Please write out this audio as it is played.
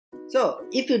So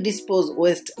if you dispose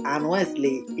waste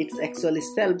unwisely, it's actually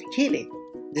self-killing.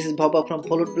 This is Baba from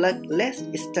Pollute Blog. Let's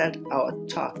start our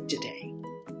talk today.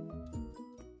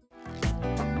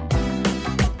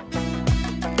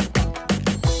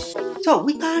 So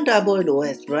we can't avoid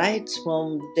waste, right?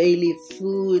 From daily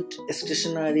food,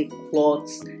 stationery,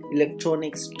 clothes,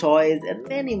 electronics, toys, and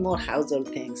many more household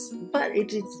things. But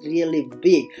it is really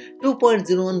big.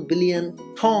 2.01 billion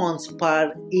tons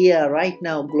per year right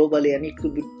now globally, and it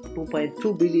could be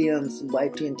 2.2 billions by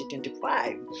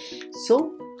 2025.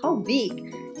 So how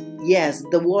big? Yes,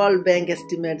 the World Bank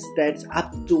estimates that's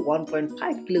up to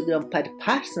 1.5 kilogram per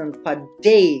person per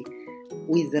day.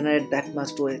 We generate that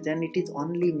much waste, and it is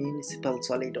only municipal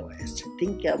solid waste.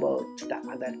 Think about the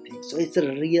other things. So it's a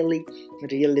really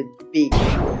big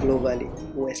globally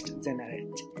waste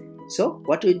generate. So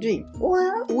what we're doing?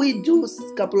 Well, we do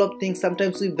a couple of things.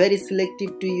 Sometimes we're very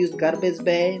selective to use garbage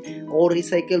bin or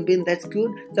recycle bin. That's good.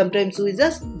 Sometimes we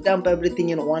just dump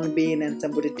everything in one bin and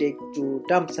somebody take to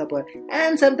dump somewhere.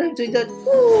 And sometimes we just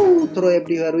throw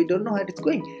everywhere. We don't know where it's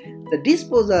going. The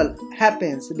disposal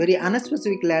happens very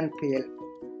unspecific landfill.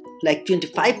 Like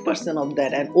 25% of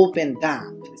that, and open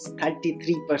dump is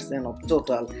 33% of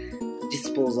total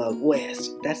disposal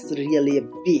waste. That's really a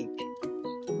big.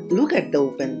 Look at the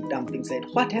open dumping site.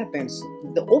 What happens?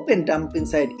 The open dumping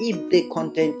site, if they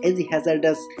contain any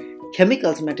hazardous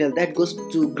chemicals material, that goes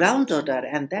to groundwater,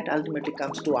 and that ultimately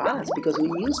comes to us because we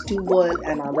use tube oil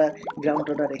and other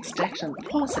groundwater extraction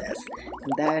process,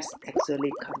 and that's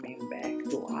actually coming back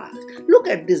to us. Look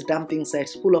at these dumping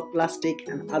sites full of plastic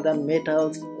and other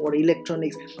metals or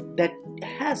electronics that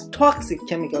has toxic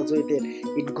chemicals with it.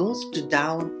 It goes to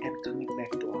down and coming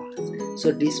back to us.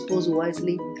 So dispose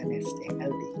wisely and stay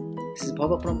healthy. This is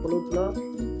Baba from Pollute Blog.